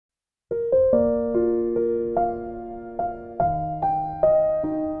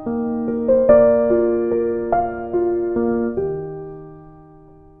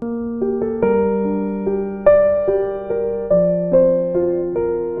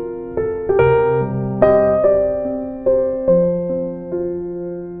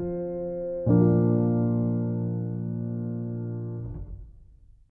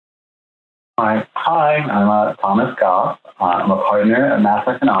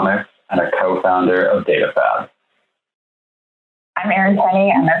Economics and a co-founder of DataFab. I'm Erin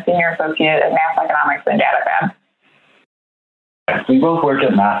Tenney. I'm a Senior Associate at Mass Economics and DataFab. We both work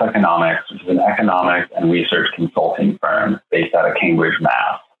at Mass Economics, which is an economics and research consulting firm based out of Cambridge,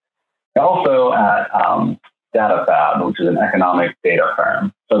 Mass. Also at DataFab, which is an economic data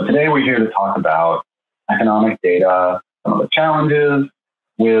firm. So today we're here to talk about economic data, some of the challenges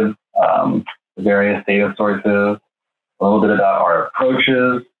with the various data sources, a little bit about our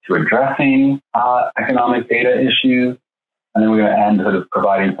approaches to addressing economic data issues, and then we're going to end sort of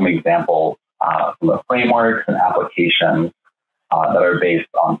providing some examples from the frameworks and applications that are based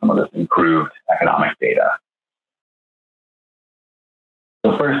on some of this improved economic data.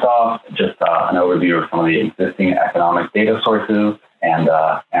 So first off, just an overview of some of the existing economic data sources and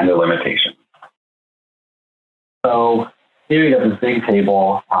their limitations. So here you have this big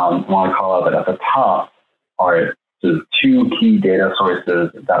table. I want to call out that at the top are the two key data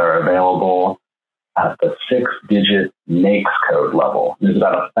sources that are available at the 6-digit NAICS code level. There's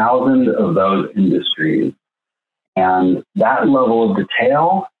about 1,000 of those industries. And that level of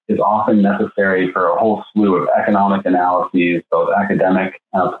detail is often necessary for a whole slew of economic analyses, both academic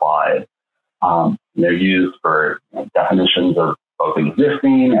and applied. They're used for definitions of both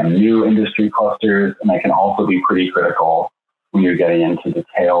existing and new industry clusters, and they can also be pretty critical when you're getting into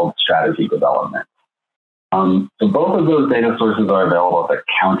detailed strategy development. So both of those data sources are available at the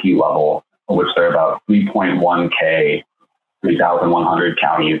county level, which there are about 3.1K, 3,100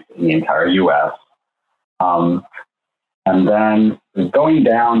 counties in the entire US. And then going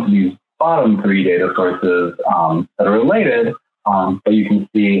down to these bottom three data sources that are related, but you can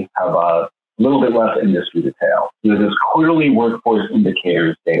see have a little bit less industry detail. There's this quarterly workforce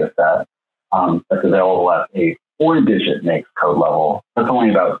indicators data set that's available at a 4-digit NAICS code level. That's only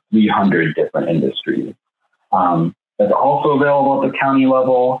about 300 different industries. That's also available at the county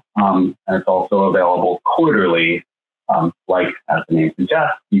level, and it's also available quarterly, like as the name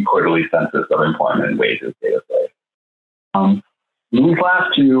suggests, the quarterly census of employment and wages data set. These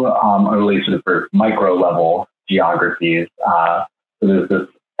last two are really sort of for micro level geographies. So there's this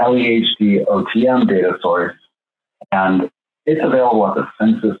LEHD OTM data source, and it's available at the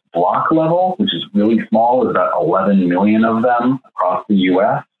census block level, which is really small. There's about 11 million of them across the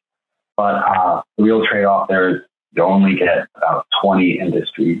US. But the real trade-off there is you only get about 20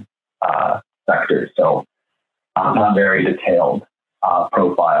 industry sectors. So not very detailed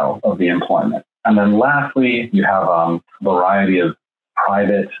profile of the employment. And then lastly, you have a variety of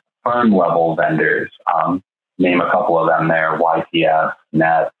private firm-level vendors. Name a couple of them there: YPF,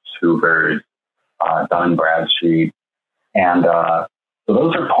 Nets, Hoover's, Dun & Bradstreet. And so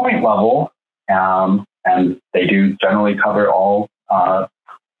those are point level, and they do generally cover all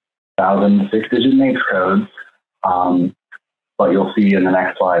 1,000 6-digit NAICS codes. But you'll see in the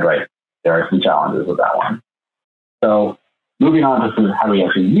next slide, right, there are some challenges with that one. So moving on to sort of how we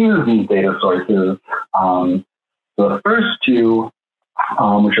actually use these data sources. So the first two,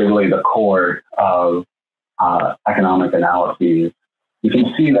 which are really the core of economic analyses, you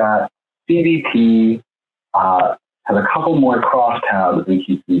can see that CDP has a couple more crosstabs than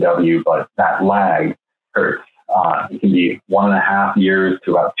QCW, but that lag hurts. It can be 1.5 years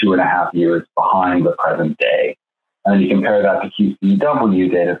to about 2.5 years behind the present day. And then you compare that to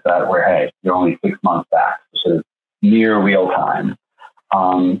QCW data set where, hey, you're only 6 months back, sort of near real time.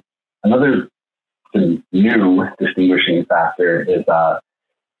 Another new distinguishing factor is that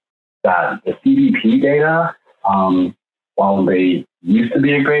the CDP data, while they used to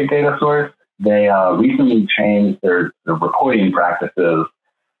be a great data source, they recently changed their reporting practices,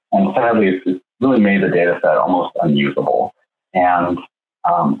 and sadly, it's really made the data set almost unusable. And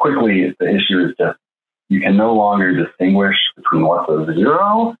quickly, the issue is just you can no longer distinguish between what's a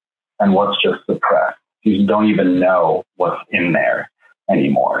zero and what's just suppressed. You don't even know what's in there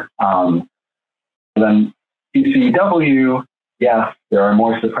anymore. Then QCW, yes, there are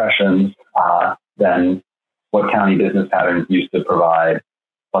more suppressions than what county business patterns used to provide.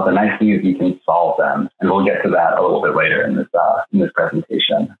 But the nice thing is you can solve them, and we'll get to that a little bit later in this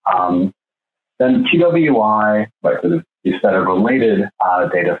presentation. Then QWI, right, so these set of related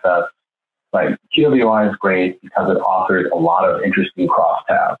data sets. Like QWI is great because it offers a lot of interesting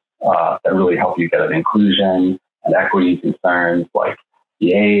crosstabs that really help you get at inclusion and equity concerns like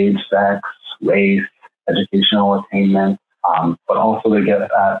the age, sex, race, educational attainment, but also they get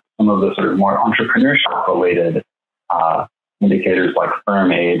at some of the sort of more entrepreneurship related indicators like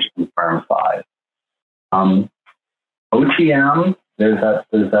firm age and firm size. OTM, there's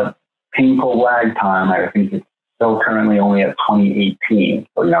that painful lag time. I think it's still currently only at 2018.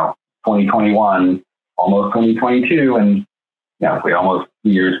 So, 2021, almost 2022, and we're almost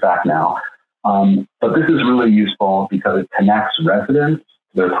 2 years back now. But this is really useful because it connects residents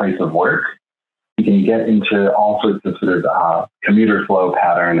to their place of work. You can get into all sorts of sort of commuter flow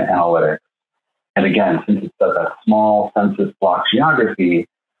pattern analytics. And again, since it's a small census block geography,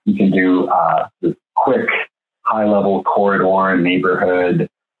 you can do this quick, high-level corridor, neighborhood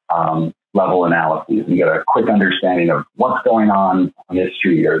level analyses. You get a quick understanding of what's going on this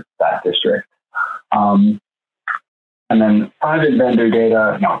street or that district. And then private vendor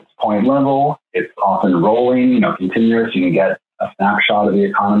data, it's point level. It's often rolling, continuous. You can get a snapshot of the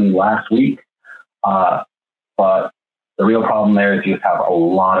economy last week. But the real problem there is you have a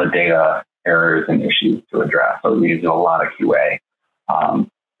lot of data errors and issues to address. So we need to do a lot of QA.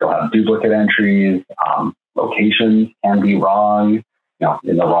 You'll have duplicate entries. Locations can be wrong, on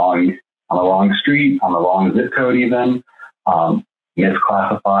the wrong street, on the wrong zip code even.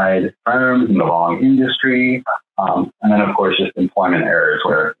 Misclassified firms in the wrong industry. And then, of course, just employment errors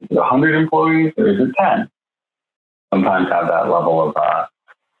where is it 100 employees or is it 10? Sometimes have that level of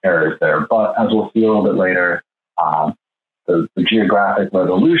errors there. But as we'll see a little bit later, the geographic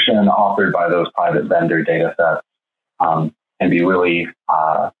resolution offered by those private vendor data sets can be really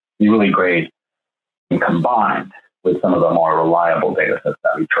great and combined with some of the more reliable data sets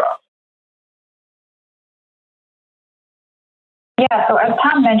that we trust. Yeah, so as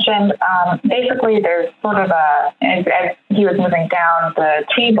Tom mentioned, basically there's sort of as he was moving down the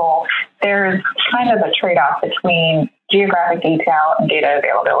table, there's kind of a trade-off between geographic detail and data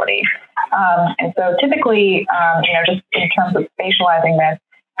availability. And so typically, just in terms of spatializing this,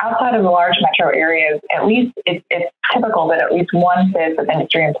 outside of the large metro areas, at least it's typical that at least 1/5 of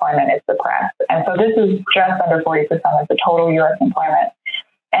industry employment is suppressed. And so this is just under 40% of the total U.S. employment.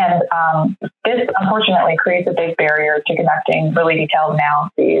 And this, unfortunately, creates a big barrier to conducting really detailed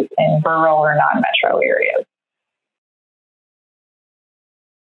analyses in rural or non-metro areas.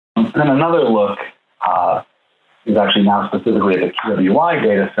 And then another look is actually now specifically at the QWI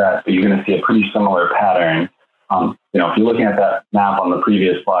data set, but you're going to see a pretty similar pattern. If you're looking at that map on the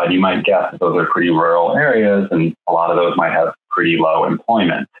previous slide, you might guess that those are pretty rural areas, and a lot of those might have pretty low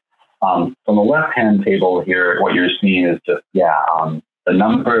employment. On the left-hand table here, what you're seeing is just, the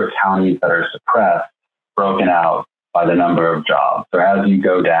number of counties that are suppressed broken out by the number of jobs. So as you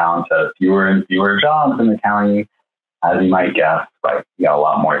go down to fewer and fewer jobs in the county, as you might guess, you got a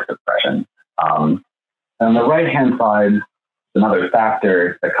lot more suppression. And on the right-hand side, another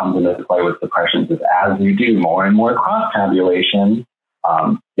factor that comes into play with suppressions is as you do more and more cross-tabulation,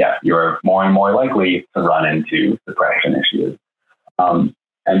 you're more and more likely to run into suppression issues. And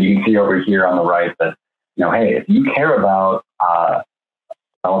you can see over here on the right that, hey, if you care about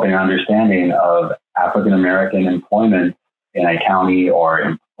developing an understanding of African-American employment in a county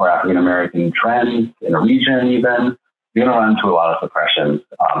or African-American trends in a region even, you're going to run into a lot of suppressions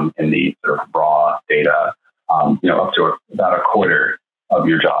in the sort of raw data, up to about a quarter of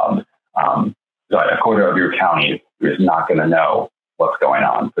your jobs, a quarter of your counties, you're just not going to know what's going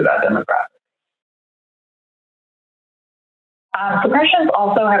on for that demographic. Suppressions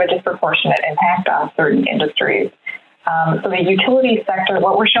also have a disproportionate impact on certain industries. So the utility sector,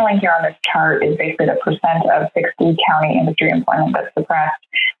 what we're showing here on this chart is basically the percent of 60 county industry employment that's suppressed.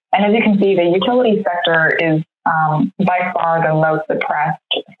 And as you can see, the utility sector is by far the most suppressed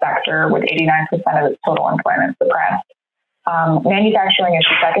sector, with 89% of its total employment suppressed. Manufacturing is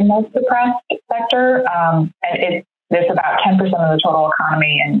the second most suppressed sector, and it's about 10% of the total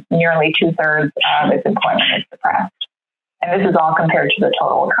economy, and nearly 2/3 of its employment is suppressed. And this is all compared to the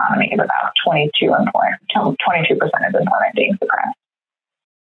total economy of about 22% of employment being suppressed.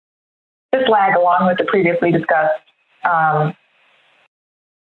 This lag, along with the previously discussed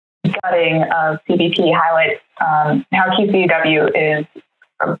gutting of CBP, highlights how QCW is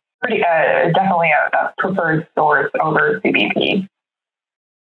definitely a preferred source over CBP.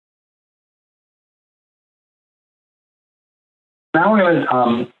 Now we're going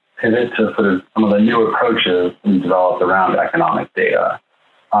to pivot to sort of some of the new approaches we developed around economic data.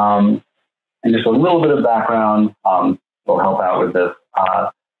 And just a little bit of background will help out with this.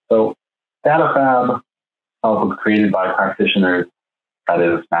 So DataFab was created by practitioners, that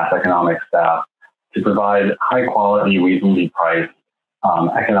is math economics staff, to provide high quality, reasonably priced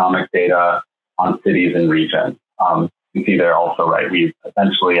economic data on cities and regions. You see there also, right, we've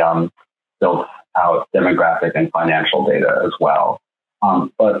essentially built out demographic and financial data as well.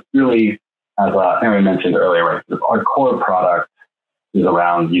 But really, as Aaron mentioned earlier, right, our core product is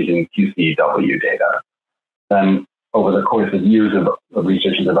around using QCW data. Then over the course of years of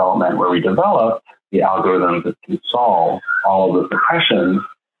research and development where we developed the algorithms that can solve all of the suppressions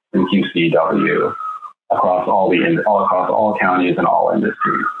in QCW, across across all counties and all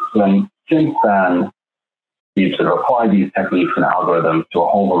industries. So then, since then, we've sort of applied these techniques and algorithms to a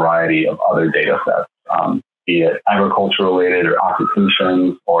whole variety of other data sets, be it agriculture-related or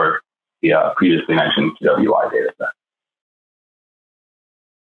occupations or the previously mentioned QWI data set.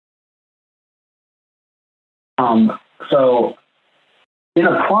 So in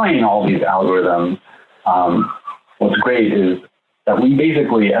applying all these algorithms, what's great is that we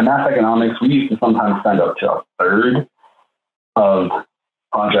basically, in math economics, we used to sometimes spend up to a third of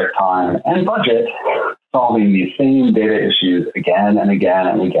project time and budget solving these same data issues again and again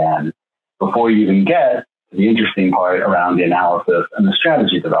and again before you even get to the interesting part around the analysis and the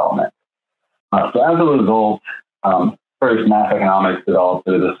strategy development. So as a result, first, math economics developed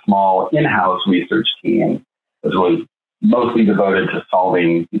a small in-house research team that was mostly devoted to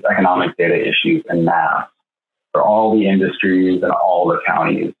solving these economic data issues in math for all the industries and all the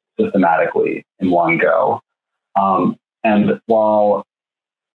counties systematically in one go. And while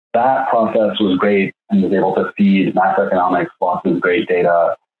that process was great and was able to feed math economics lots of great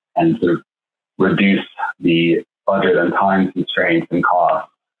data and sort of reduce the budget and time constraints and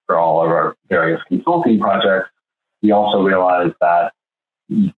costs for all of our various consulting projects, we also realized that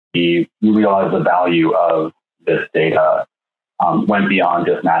we realized the value of this data went beyond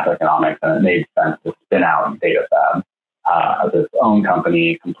just math economics, and it made sense to spin out DataFab as its own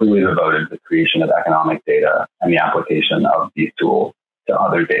company, completely devoted to the creation of economic data and the application of these tools to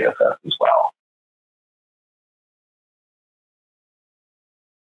other data sets as well.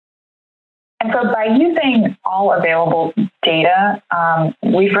 And so by using all available data,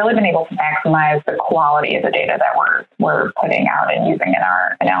 we've really been able to maximize the quality of the data that we're putting out and using in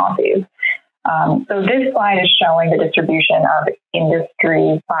our analyses. So this slide is showing the distribution of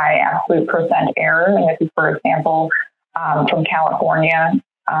industries by absolute percent error. And this is, for example, from California.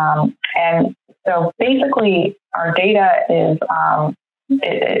 And so basically our data is,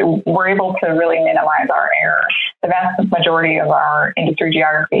 we're able to really minimize our error. The vast majority of our industry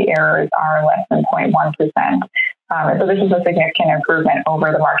geography errors are less than 0.1%. So this is a significant improvement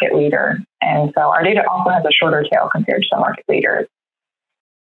over the market leader. And so our data also has a shorter tail compared to the market leaders.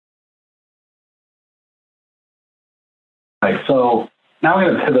 Right, so now I'm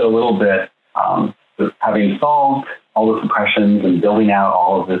going to pivot a little bit. Having solved all the suppressions and building out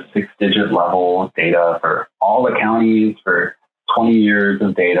all of this 6-digit level data for all the counties for 20 years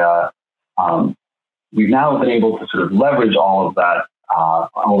of data, we've now been able to sort of leverage all that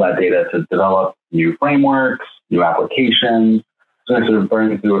data to develop new frameworks, new applications. So I'm sort of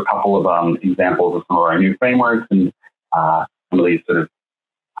burning through a couple of examples of some of our new frameworks and some of these sort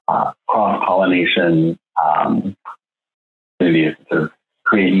of cross-pollination to sort of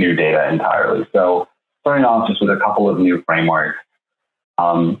create new data entirely. So starting off just with a couple of new frameworks.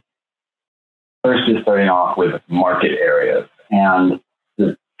 First is starting off with market areas. And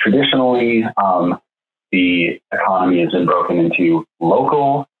traditionally, the economy has been broken into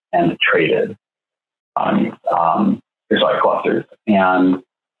local and traded clusters. And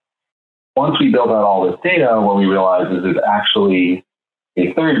once we build out all this data, what we realize is there's actually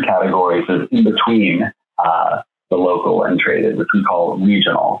a third category sort of in between the local and traded, which we call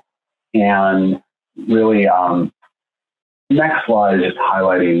regional. And really, next slide is just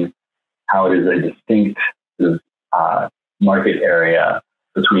highlighting how it is a distinct market area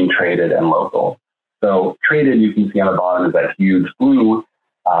between traded and local. So traded, you can see on the bottom, is that huge blue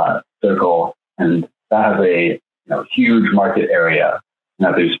circle, and that has a huge market area.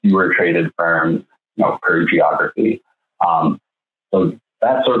 Now there's fewer traded firms per geography. So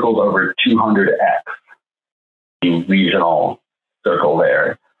that circle's over 200x the regional circle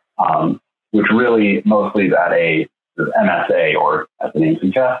there, which really mostly is at a MSA, or as the name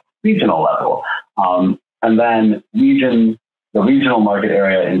suggests, regional level. And then the regional market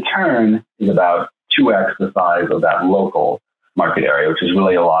area in turn is about 2x the size of that local market area, which is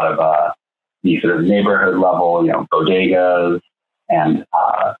really a lot of the sort of neighborhood level, bodegas and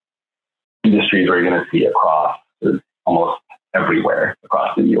industries where you're going to see across almost everywhere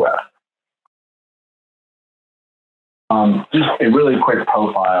across the U.S. Just a really quick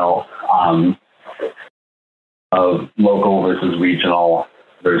profile of local versus regional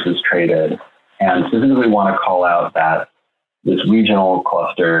versus traded. And specifically want to call out that this regional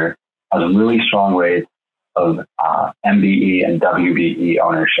cluster has really strong rates of MBE and WBE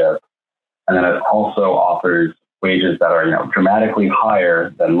ownership. And then it also offers wages that are dramatically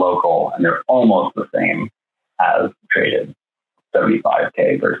higher than local, and they're almost the same as traded,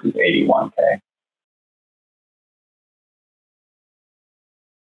 75K versus 81K.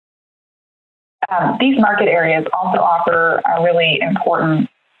 These market areas also offer a really important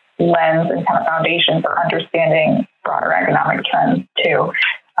lens and kind of foundation for understanding broader economic trends too.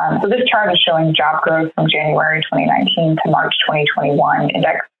 So this chart is showing job growth from January 2019 to March 2021,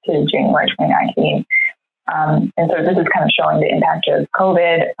 indexed to January 2019. And so this is kind of showing the impact of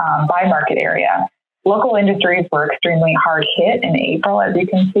COVID by market area. Local industries were extremely hard hit in April, as you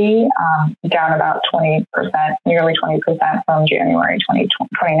can see, down about 20%, nearly 20% from January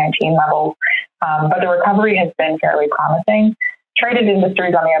 2019 levels. But the recovery has been fairly promising. Traded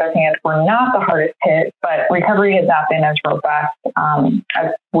industries, on the other hand, were not the hardest hit, but recovery has not been as robust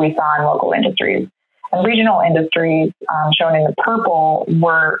as we saw in local industries. And regional industries, shown in the purple,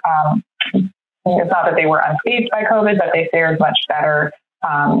 were, it's not that they were unscathed by COVID, but they fared much better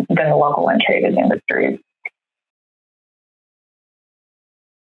than the local and traded industries.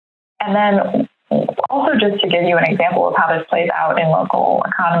 And then also, just to give you an example of how this plays out in local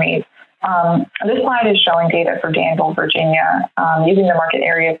economies, this slide is showing data for Danville, Virginia, using the market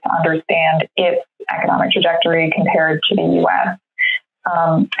areas to understand its economic trajectory compared to the U.S.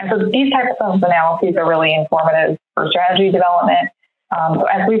 And so these types of analyses are really informative for strategy development. So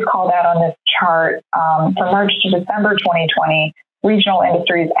as we've called out on this chart, from March to December 2020, regional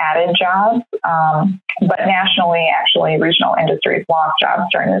industries added jobs, but nationally, actually, regional industries lost jobs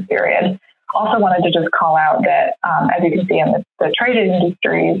during this period. Also wanted to just call out that, as you can see in the traded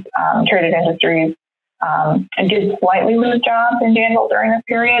industries did slightly lose jobs in Danville during this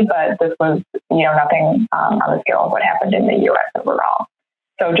period, but this was, nothing on the scale of what happened in the U.S. overall.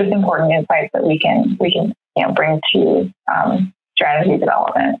 So just important insights that we can bring to strategy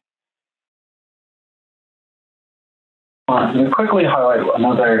development. To quickly highlight one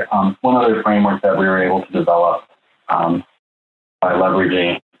other framework that we were able to develop by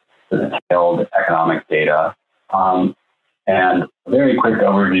leveraging the detailed economic data. And a very quick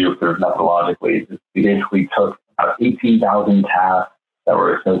overview sort of methodologically. We basically took about 18,000 tasks that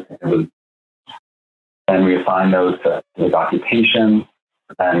were associated with, and we assigned those to occupation,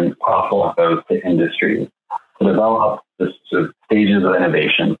 and cross-select those to industries to develop this sort of stages of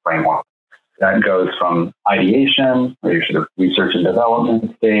innovation framework. That goes from ideation, where you're sort of research and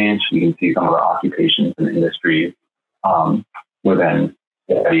development stage. You can see some of the occupations and industries within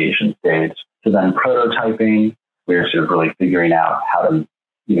the ideation stage, to then prototyping, where you're sort of really figuring out how to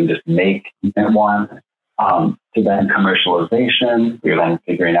even just make unit one, to then commercialization, where you're then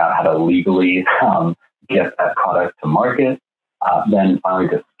figuring out how to legally get that product to market, then finally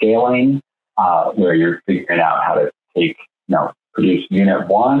to scaling, where you're figuring out how to take, produce unit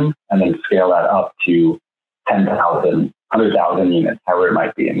one and then scale that up to 10,000, 100,000 units, however it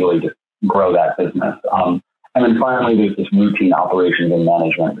might be, and really just grow that business. And then finally, there's this routine operations and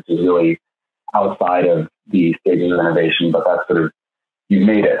management, which is really outside of the stages of innovation, but that's sort of, you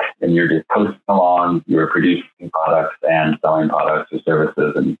made it and you're just coasting along, you're producing products and selling products or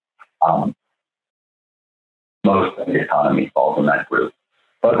services, and most of the economy falls in that group.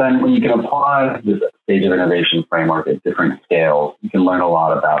 But then when you can apply this stage of innovation framework at different scales, you can learn a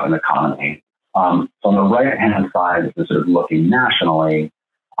lot about an economy. So on the right-hand side, if you're sort of looking nationally,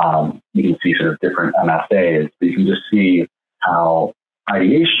 you can see sort of different MSAs, but you can just see how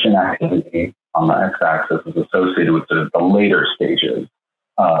ideation activity on the x-axis is associated with sort of the later stages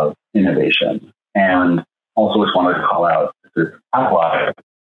of innovation. And also just wanted to call out this outlier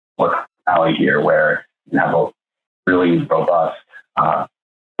alley here, where you have a really robust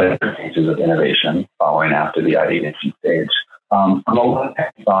later stages of innovation following after the ideation stage. On the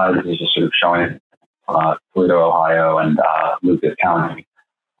left-hand side, this is just sort of showing Toledo, Ohio, and Lucas County.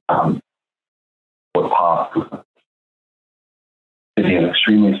 With pop being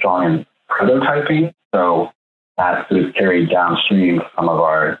extremely strong in prototyping, so that sort of carried downstream some of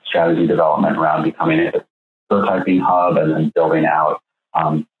our strategy development around becoming a prototyping hub and then building out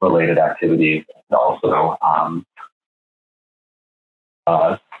related activities, and also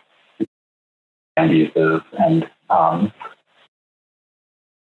land uses and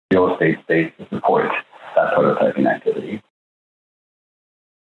real estate space to support that prototyping activity.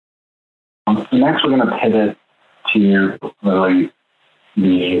 So next, we're going to pivot to really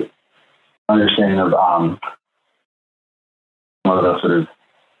the understanding of some of the sort of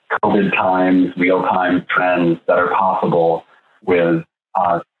COVID times, real-time trends that are possible with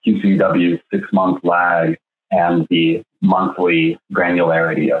QCW's 6-month lag and the monthly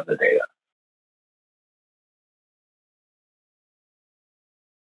granularity of the data.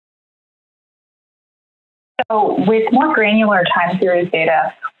 So with more granular time series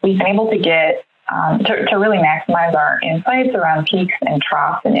data, we've been able to get to really maximize our insights around peaks and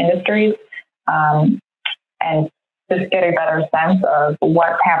troughs in industries, and just get a better sense of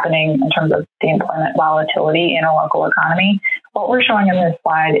what's happening in terms of the employment volatility in a local economy. what we're showing in this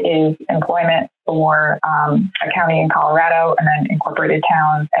slide is employment for a county in Colorado and then incorporated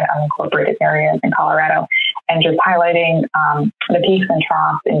towns and unincorporated areas in Colorado, and just highlighting the peaks and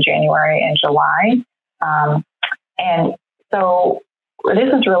troughs in January and July. And so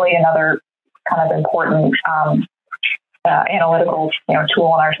this is really another kind of important analytical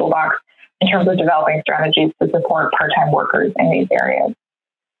tool in our toolbox in terms of developing strategies to support part-time workers in these areas.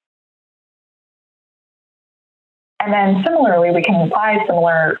 And then similarly, we can apply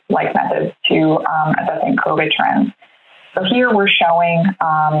similar methods to assessing COVID trends. So here we're showing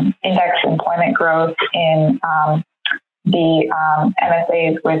index employment growth in the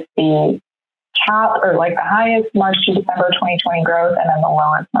MSAs with the top or the highest March to December 2020 growth, and then the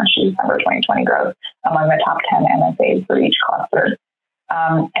lowest March to December 2020 growth among the top 10 MSAs for each cluster.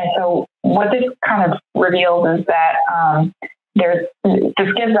 And so what this kind of reveals is that this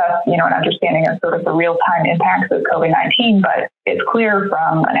gives us, an understanding of sort of the real-time impacts of COVID-19, but it's clear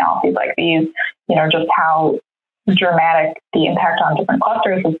from analyses like these, just how dramatic the impact on different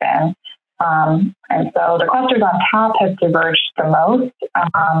clusters has been. And so the clusters on top have diverged the most,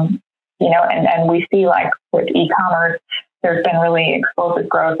 and we see with e-commerce, there's been really explosive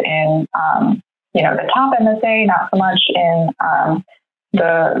growth in, the top MSA, not so much in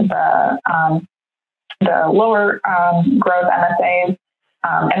the lower growth MSAs.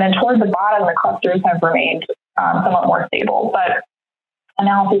 And then towards the bottom, the clusters have remained somewhat more stable. But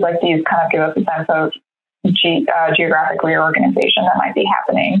analyses like these kind of give us a sense of geographic reorganization that might be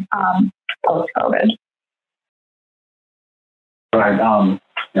happening post-COVID. Right.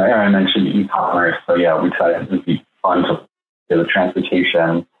 Aaron mentioned e-commerce. So yeah, we decided it would be fun to do the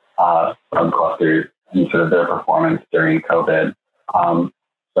transportation from clusters and sort of their performance during COVID.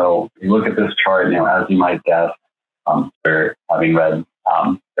 So if you look at this chart, as you might guess, for having read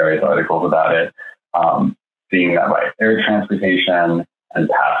various articles about it, seeing that air transportation and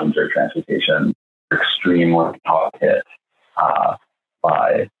passenger transportation are extremely hit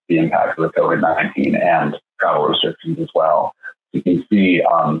by the impact of the COVID-19 and travel restrictions as well. You can see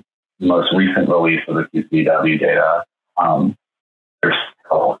the most recent release of the QCW data, they're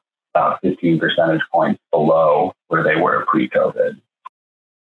still about 15 percentage points below where they were pre-COVID.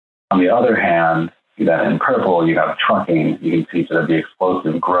 On the other hand, that in purple, you have trucking. You can see sort of the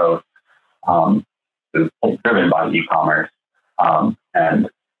explosive growth driven by e-commerce, and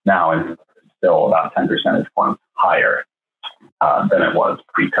now it's still about 10 percentage points higher than it was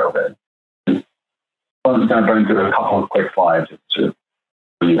pre-COVID. I'm going to run through a couple of quick slides to show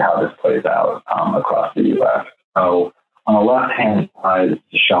you how this plays out across the U.S. So on the left-hand side,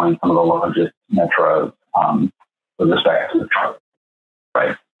 it's showing some of the largest metros with respect to the truck,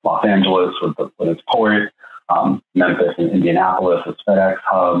 right? Los Angeles with its port, Memphis and Indianapolis with FedEx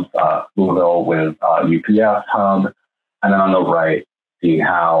hubs, Louisville with UPS hub, and then on the right, seeing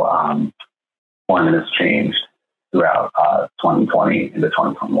how employment has changed throughout 2020 into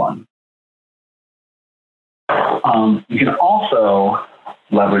 2021. You can also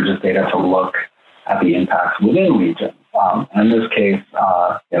leverage this data to look at the impacts within regions. And in this case,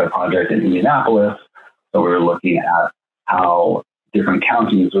 we had a project in Indianapolis, so we were looking at how different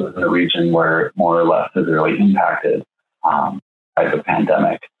counties within the region were more or less severely impacted by the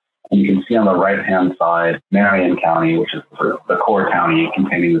pandemic. And you can see on the right-hand side, Marion County, which is sort of the core county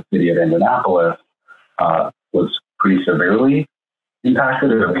containing the city of Indianapolis, was pretty severely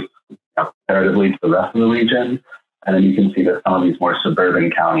impacted, or at least comparatively to the rest of the region. And then you can see that some of these more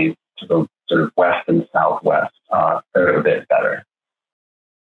suburban counties to the sort of west and southwest fared a bit better.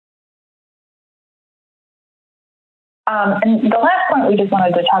 And the last point we just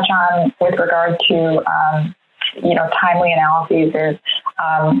wanted to touch on with regard to, timely analyses is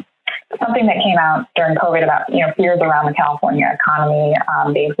something that came out during COVID about, fears around the California economy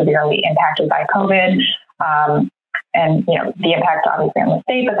being severely impacted by COVID. And, the impact obviously on the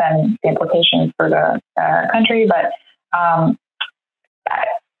state, but then the implications for the country. But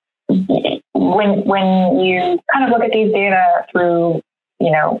when you kind of look at these data through,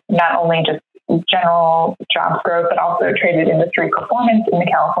 not only just general jobs growth, but also traded industry performance in the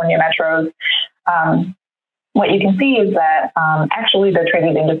California metros, what you can see is that actually the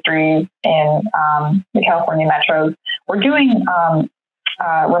traded industries in the California metros were doing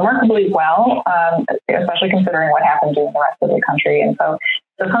remarkably well, especially considering what happened during the rest of the country. And so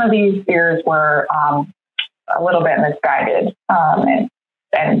some of these fears were a little bit misguided.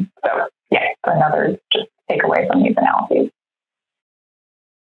 And so, yeah, another just takeaway from these analyses.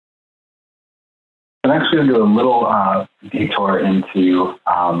 I'm actually going to do a little detour into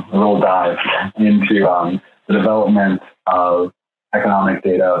a little dive into the development of economic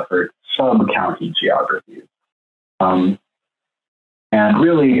data for sub-county geographies. And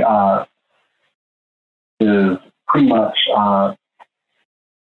really is pretty much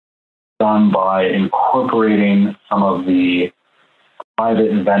done by incorporating some of the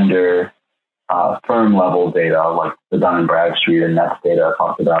private vendor firm level data, like the Dun & Bradstreet and Nets data I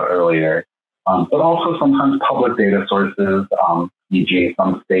talked about earlier, but also sometimes public data sources, e.g.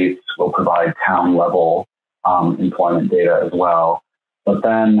 some states will provide town level employment data as well. But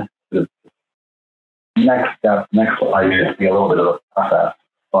then the next slide, you're going to see a little bit of a process,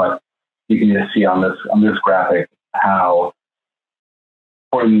 but you can just see on this graphic how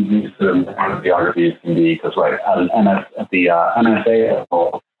important these sort of geographies can be, because at the MSA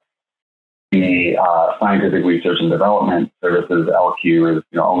level, the Scientific Research and Development Services LQ is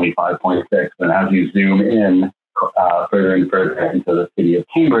only 5.6, and as you zoom in further and further into the city of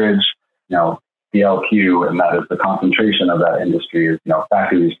Cambridge, the LQ, and that is the concentration of that industry, is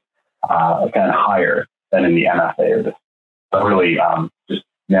factors again higher than in the MSA. So really just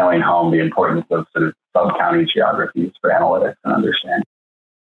nailing home the importance of sort of sub-county geographies for analytics and understanding.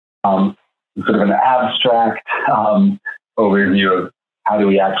 Sort of an abstract overview of how do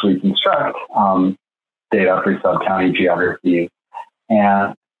we actually construct data for sub-county geographies,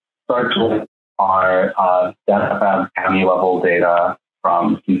 and starts with our DataFab county level data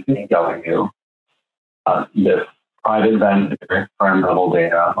from QCW, this private vendor firm level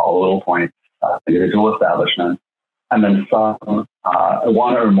data, all the little points, individual establishments, and then some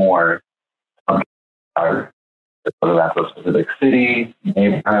one or more whether that's a specific city,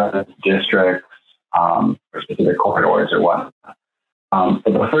 neighborhoods, districts, or specific corridors or whatnot.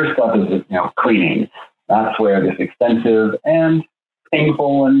 So the first step is cleaning. That's where this extensive and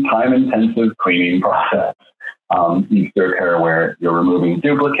painful and time-intensive cleaning process needs to occur, where you're removing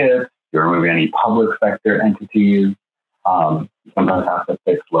duplicates, you're removing any public sector entities. You sometimes have to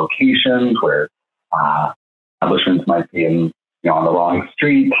fix locations where establishments might be on the wrong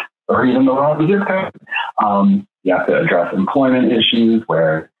street or even the wrong zip code. You have to address employment issues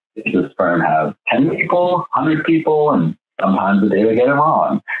where this firm has 10 people, 100 people, and sometimes the data get it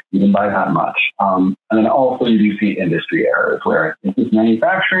wrong, even by that much. And then also you do see industry errors, where is this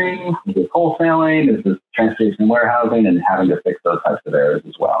manufacturing, is this wholesaling, is this transportation and warehousing, and having to fix those types of errors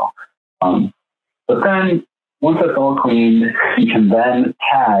as well. But then once that's all cleaned, you can then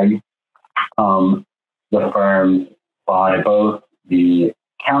tag the firms by both the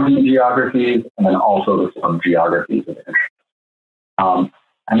county geographies and then also the sub-geographies of interest.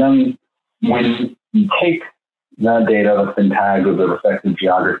 And then when you take that data that's been tagged with the respective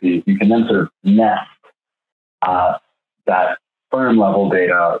geographies, you can then sort of nest that firm level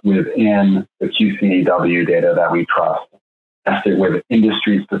data within the QCW data that we trust, nest it with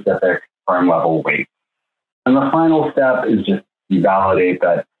industry specific firm level weights. And the final step is just you validate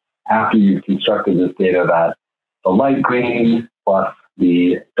that after you've constructed this data, that the light green plus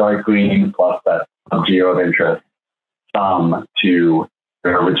the dark green plus that geo of interest sum to the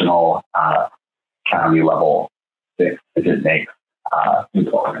original county level it makes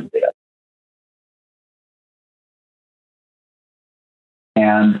employment data.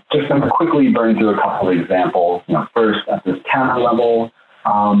 And just going to quickly burn through a couple of examples. First, at this county level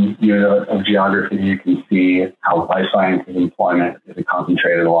unit of geography, you can see how life sciences employment is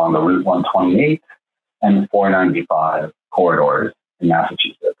concentrated along the Route 128 and 495 corridors in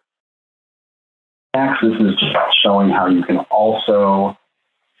Massachusetts. Next, this is just showing how you can also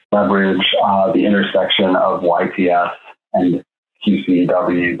leverage the intersection of YTS and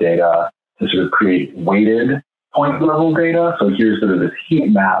QCW data to sort of create weighted point level data. So here's sort of this heat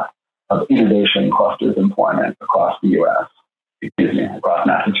map of innovation clusters employment across the US, across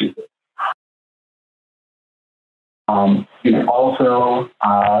Massachusetts. You can also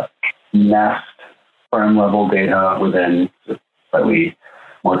nest firm level data within slightly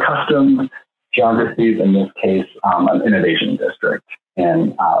more custom geographies, in this case, an innovation district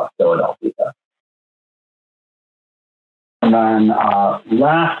in Philadelphia. And then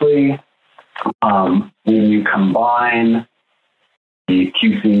lastly, when you combine the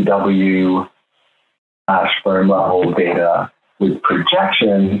QCW firm level data with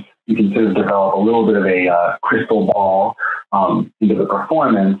projections, you can sort of develop a little bit of a crystal ball into the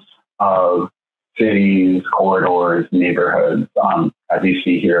performance of cities, corridors, neighborhoods, as you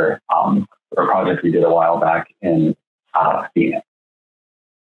see here for a project we did a while back in Phoenix.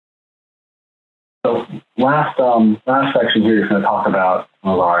 So last section here is going to talk about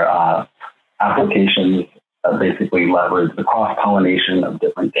some of our applications that basically leverage the cross-pollination of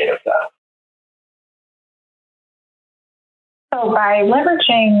different data sets. So by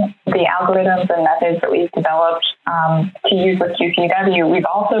leveraging the algorithms and methods that we've developed to use with QCW, we've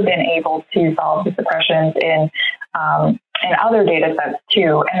also been able to solve the suppressions in in other data sets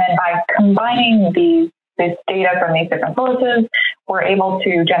too. And then by combining this data from these different sources, we're able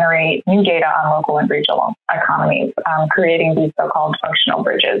to generate new data on local and regional economies, creating these so-called functional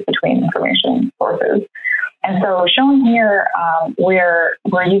bridges between information sources. And so shown here, we're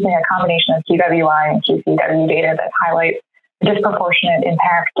using a combination of QWI and QCW data that highlights the disproportionate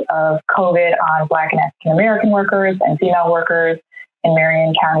impact of COVID on Black and African American workers and female workers in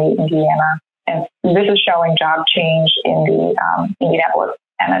Marion County, Indiana. And this is showing job change in the Indianapolis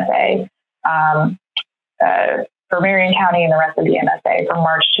MSA for Marion County and the rest of the MSA from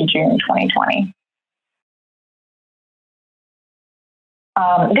March to June 2020.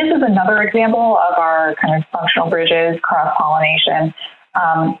 This is another example of our kind of functional bridges, cross-pollination.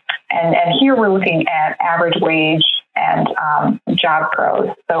 And here we're looking at average wage and job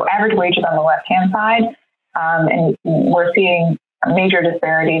growth. So average wages on the left-hand side, and we're seeing major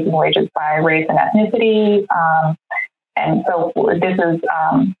disparities in wages by race and ethnicity. And so this is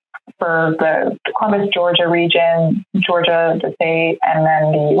for the Columbus, Georgia region, Georgia, the state, and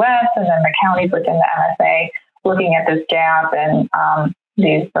then the U.S., and then the counties within the MSA, looking at this gap and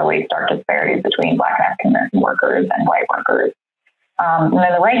these really stark disparities between Black and African American workers and white workers. And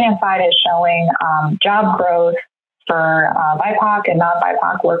then the right-hand side is showing job growth for BIPOC and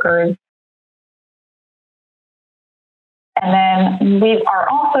non-BIPOC workers. And then we are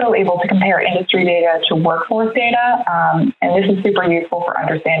also able to compare industry data to workforce data. And this is super useful for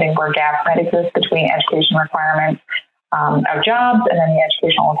understanding where gaps might exist between education requirements of jobs and then the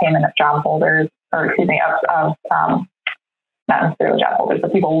educational attainment of job holders, or excuse me, of not necessarily job holders,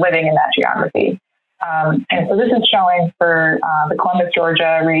 but people living in that geography. And so this is showing for the Columbus,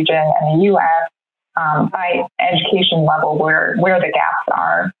 Georgia region and the U.S. By education level where the gaps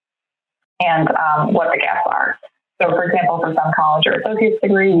are and what the gaps are. So, for example, for some college or associate's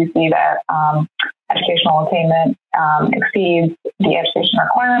degree, you see that educational attainment exceeds the education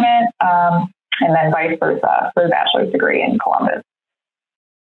requirement, and then vice versa for the bachelor's degree in Columbus.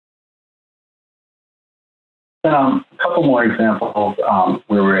 A couple more examples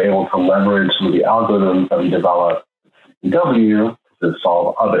where we're able to leverage some of the algorithms that we developed in W to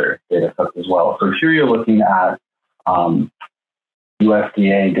solve other data sets as well. So here you're looking at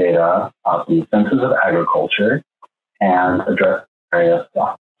USDA data from the Census of Agriculture and address various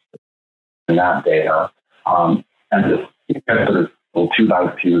in that data. And this sort of little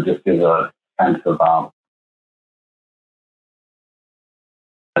 2x2 just gives a sense of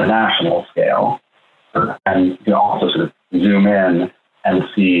a national scale. And you can also sort of zoom in and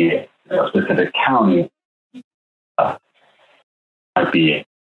see a specific county might be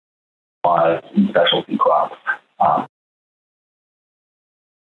in specialty crops.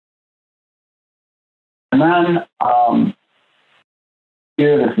 And then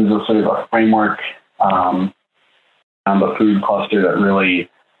here, this is a sort of a framework on the food cluster that really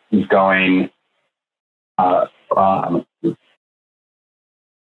is going from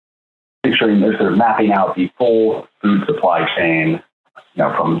picturing, they're sort of mapping out the full food supply chain,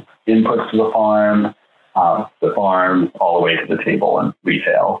 from inputs to the farm all the way to the table and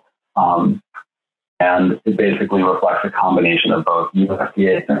retail. And it basically reflects a combination of both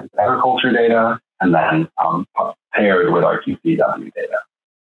USDA agriculture data and then paired with our QCW data.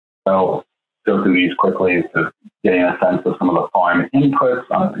 So go through these quickly, to getting a sense of some of the farm inputs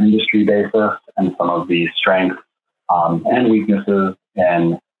on an industry basis and some of the strengths and weaknesses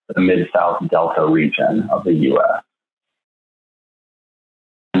in the Mid-South Delta region of the U.S.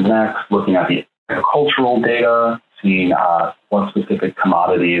 And next, looking at the agricultural data, seeing what specific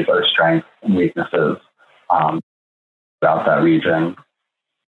commodities are strengths and weaknesses throughout that region.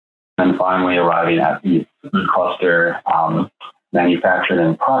 And finally, arriving at the food cluster, manufacturing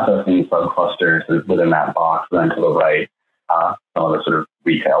and processing subclusters within that box, then to the right, some of the sort of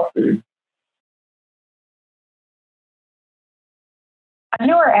retail food. A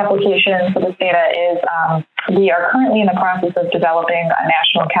newer application for this data is we are currently in the process of developing a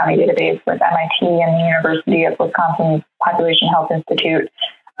national county database with MIT and the University of Wisconsin Population Health Institute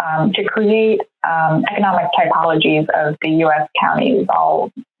to create economic typologies of the U.S. counties,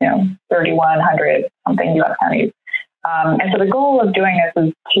 all 3,100 something U.S. counties. And so the goal of doing this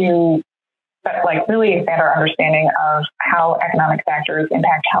is to really expand our understanding of how economic factors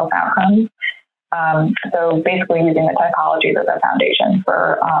impact health outcomes. So basically using the typologies as a foundation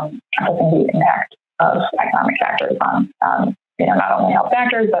for assessing the impact of economic factors on not only health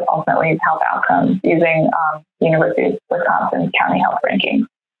factors, but ultimately health outcomes using the University of Wisconsin's county health rankings.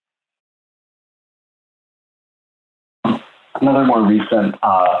 Another more recent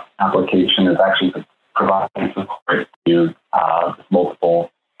application is actually providing support to multiple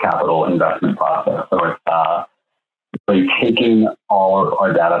capital investment process. So it's really taking all of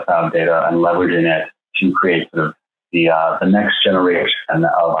our data fab data and leveraging it to create sort of the next generation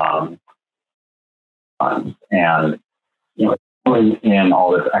of funds. And pulling in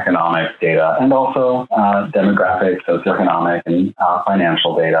all this economic data and also demographic, socioeconomic, and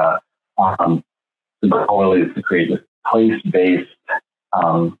financial data. The goal is to create this place-based set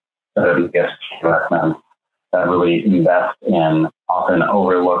of ESG investments that really invest in often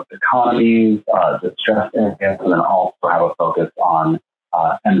overlooked economies, distressed areas, and then also have a focus on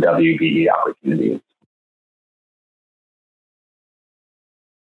MWBE opportunities.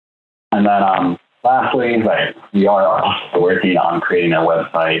 And then lastly, we are also working on creating a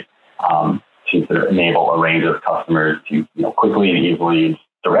website to sort of enable a range of customers to quickly and easily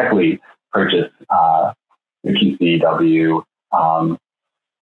directly purchase the QCW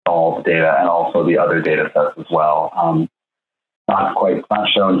data and also the other data sets as well. Not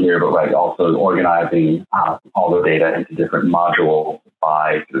shown here, but also organizing all the data into different modules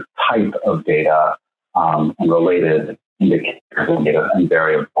by sort of type of data and related indicators and data and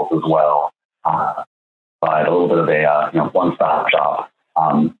variables as well. Provide a little bit of a one-stop shop,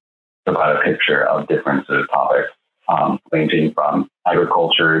 provide a picture of different sort of topics, ranging from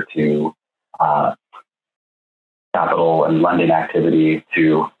agriculture to capital and lending activity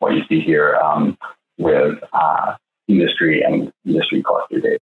to what you see here with industry and industry cluster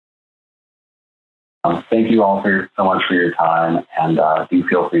data. Thank you all so much for your time, and do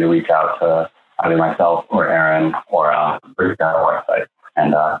feel free to reach out to either myself or Aaron or visit our website.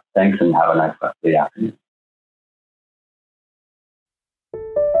 And thanks, and have a nice rest of the afternoon.